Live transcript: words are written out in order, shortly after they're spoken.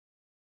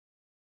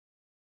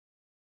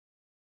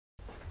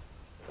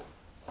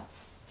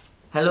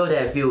Hello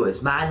there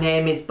viewers, my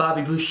name is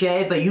Bobby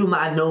Boucher, but you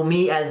might know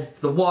me as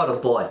the Water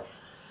Boy.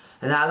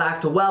 And I'd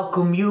like to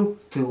welcome you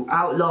to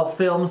Outlaw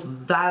Films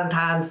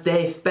Valentine's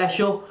Day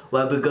Special,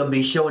 where we're going to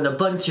be showing a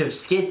bunch of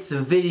skits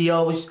and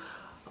videos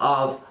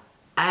of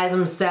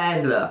Adam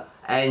Sandler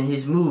and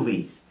his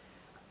movies.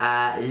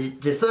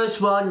 The first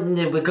one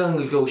that we're going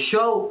to go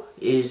show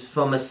is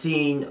from a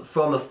scene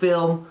from a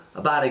film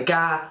about a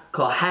guy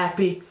called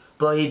Happy,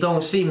 but he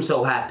don't seem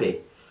so happy.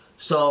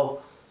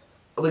 So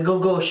we're going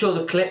to go show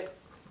the clip.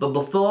 But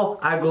before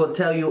I go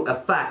tell you a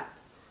fact,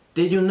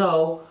 did you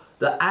know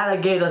that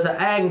alligators are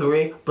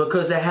angry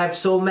because they have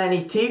so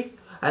many teeth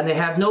and they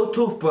have no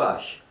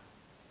toothbrush?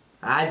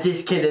 I'm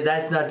just kidding,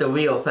 that's not the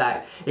real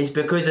fact. It's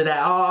because of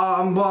that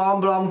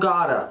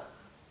gotta.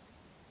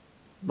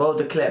 Roll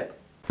the clip.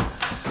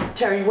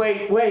 Terry,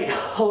 wait,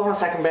 hold on a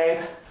second,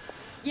 babe.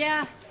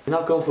 Yeah? You're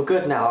not going for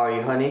good now, are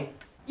you, honey?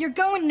 You're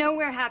going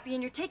nowhere, Happy,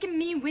 and you're taking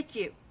me with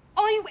you.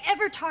 All you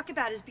ever talk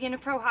about is being a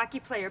pro hockey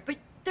player, but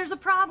there's a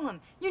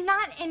problem. You're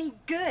not any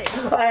good.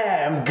 I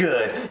am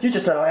good. You're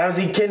just a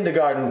lousy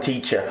kindergarten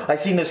teacher. I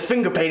seen those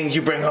finger paintings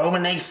you bring home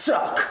and they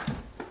suck.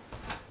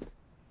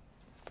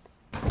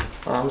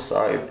 I'm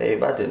sorry,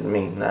 babe. I didn't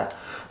mean that.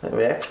 They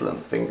were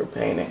excellent finger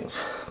paintings.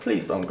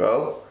 Please don't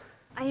go.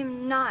 I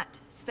am not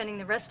spending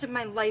the rest of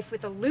my life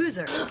with a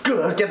loser.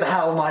 Good. Get the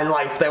hell out of my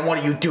life. Then what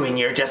are you doing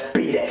here? Just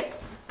beat it.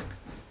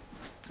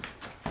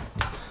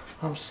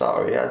 I'm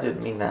sorry. I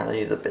didn't mean that.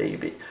 He's a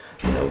baby.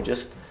 You know,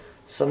 just...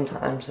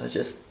 sometimes I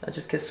just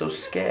get so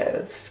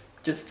scared.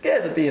 Just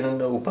scared of being a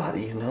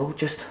nobody, you know.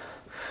 Just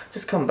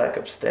come back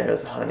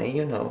upstairs, honey.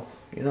 You know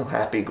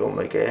Happy gonna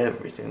make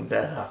everything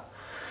better.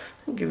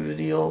 I'll give you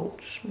the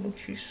old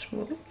smoochy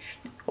smooch,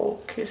 the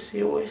old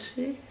kissy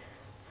wissy.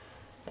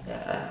 I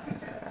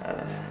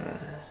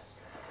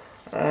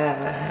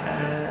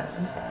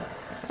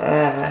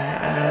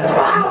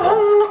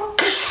wanna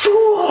kiss you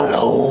all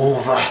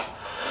over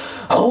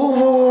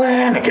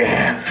and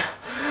again.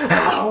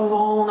 I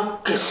wanna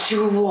kiss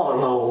you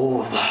all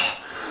over,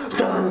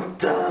 dun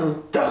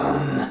dun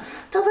dun,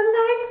 till the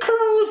night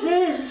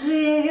closes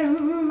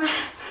in,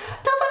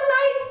 till the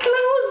night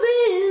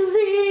closes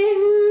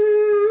in.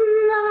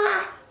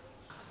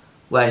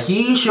 Well,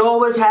 he sure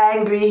was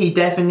hangry, he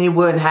definitely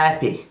weren't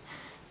happy.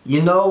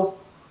 You know,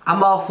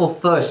 I'm awful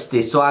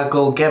thirsty, so I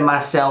go get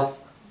myself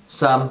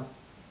some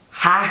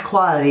high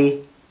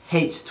quality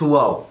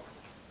H2O.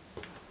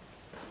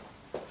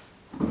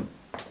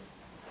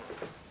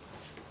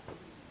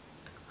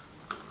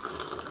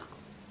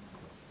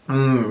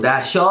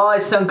 That sure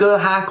is some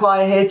good high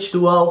quality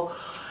H2O.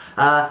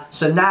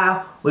 So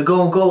now we're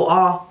going to go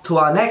on to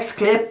our next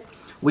clip,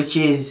 which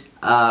is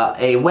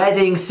a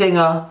wedding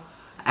singer,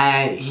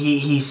 and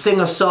he sing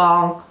a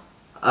song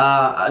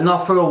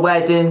not for a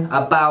wedding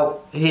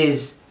about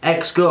his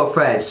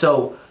ex-girlfriend.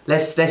 So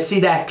let's see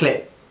that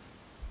clip.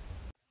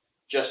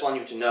 Just want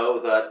you to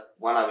know that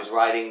when I was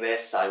writing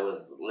this, I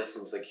was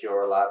listening to The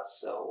Cure a lot,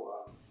 so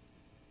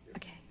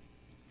Okay.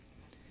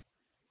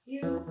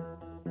 You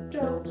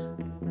don't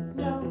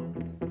know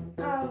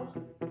how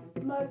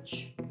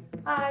much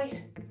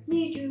I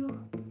need you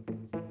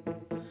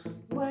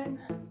when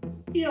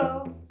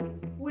you're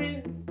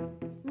with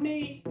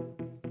me.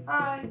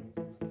 I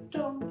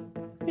don't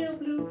feel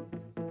blue.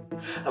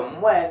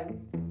 and when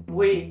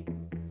we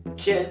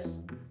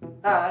kiss,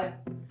 I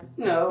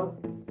know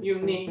you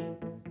need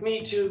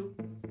me too.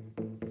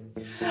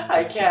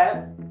 I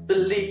can't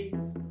believe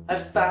I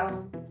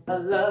found a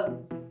love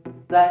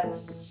that's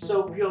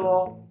so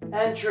pure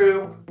and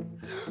true.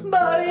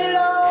 But it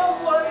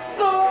all was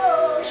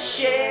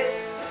bullshit.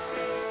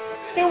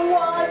 It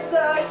was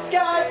a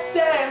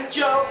goddamn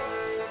joke.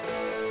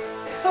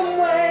 And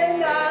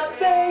when I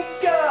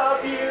think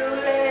of you,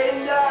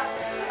 Linda,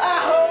 I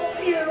hope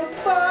you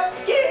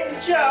fucking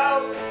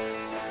choke.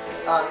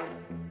 I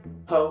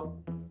hope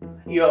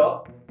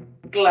you're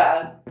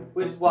glad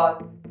with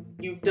what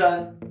you've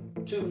done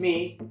to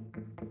me.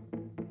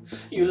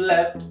 You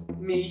left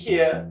me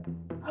here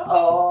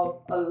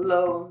all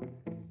alone,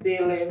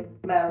 feeling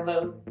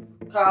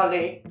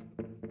melancholy.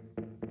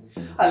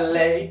 I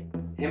lay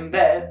in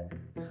bed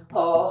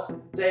all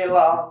day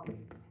long,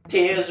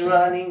 tears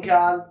running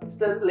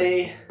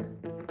constantly.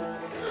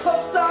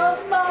 Oh,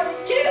 somebody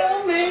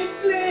kill me,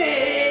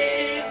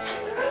 please.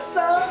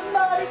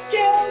 Somebody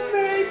kill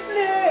me,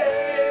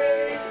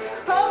 please.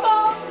 I'm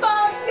on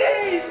my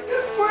knees,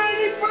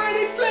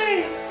 pretty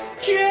please,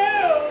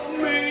 kill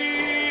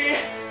me.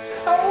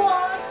 I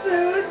want to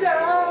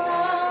die.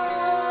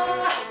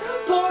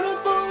 Put a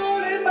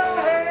bullet in my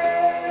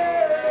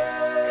head.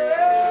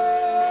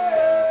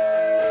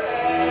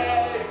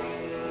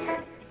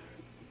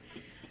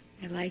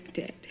 I liked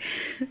it.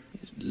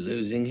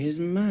 Losing his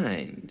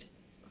mind.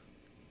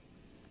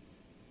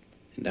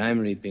 And I'm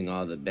reaping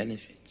all the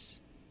benefits.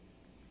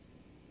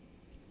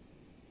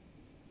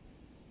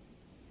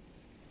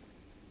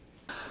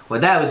 Well,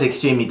 that was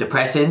extremely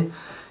depressing.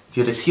 If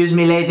you'd excuse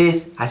me,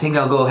 ladies, I think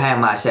I'll go hang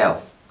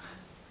myself.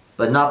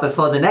 But not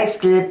before the next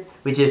clip,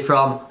 which is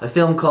from a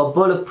film called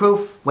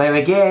Bulletproof, where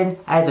again,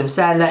 Adam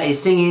Sandler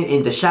is singing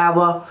in the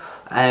shower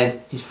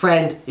and his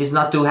friend is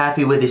not too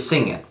happy with his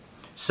singing.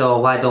 So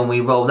why don't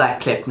we roll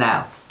that clip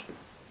now?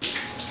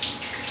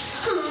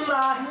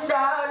 My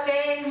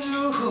darling,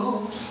 you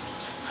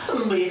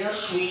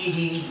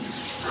bittersweet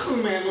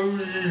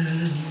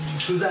memories.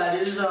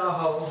 That is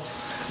all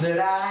that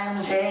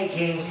I'm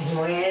taking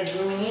with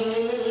me.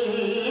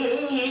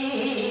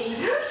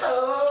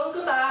 Oh,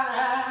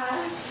 goodbye.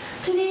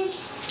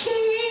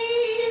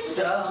 Please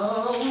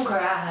don't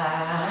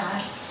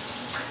cry.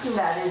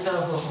 That is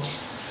all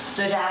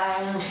that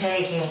I'm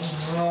taking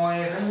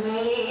with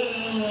me.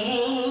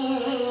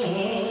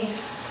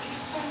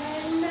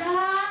 And I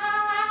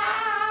will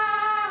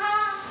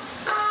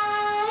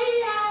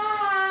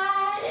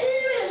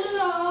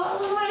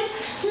always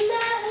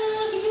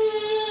love you.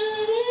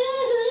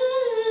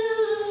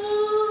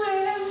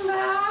 And I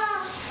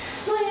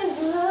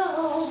will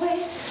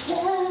always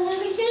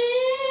love you.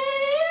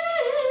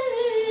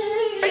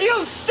 You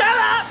shut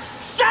up!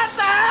 Shut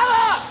the hell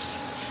up!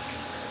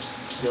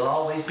 You'll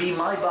always be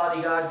my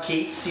bodyguard,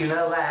 Keats, you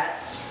know that.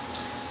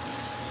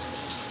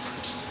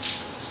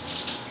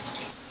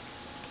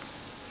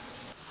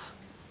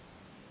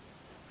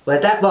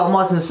 But that one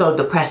wasn't so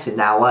depressing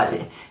now, was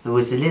it? It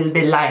was a little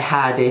bit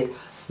lighthearted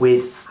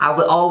with I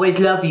Will Always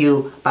Love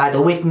You by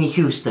the Whitney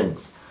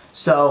Houstons.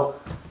 So,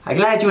 I'm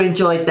glad you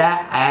enjoyed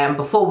that. And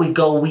before we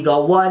go, we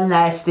got one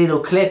last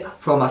little clip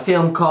from a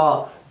film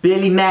called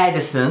Billy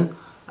Madison,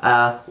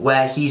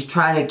 where he's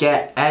trying to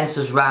get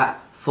answers right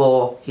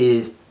for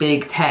his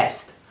big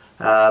test.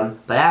 But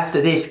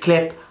after this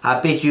clip, I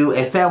bid you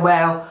a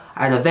farewell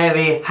and a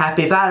very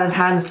happy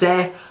Valentine's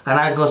Day, and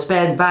I'm going to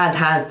spend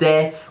Valentine's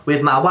Day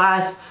with my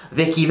wife,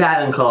 Vicky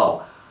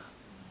Valancourt.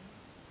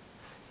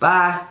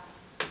 Bye.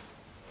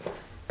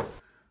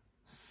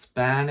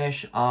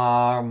 Spanish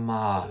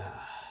Armada,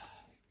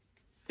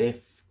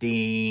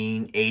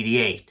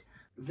 1588.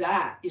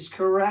 That is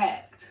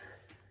correct.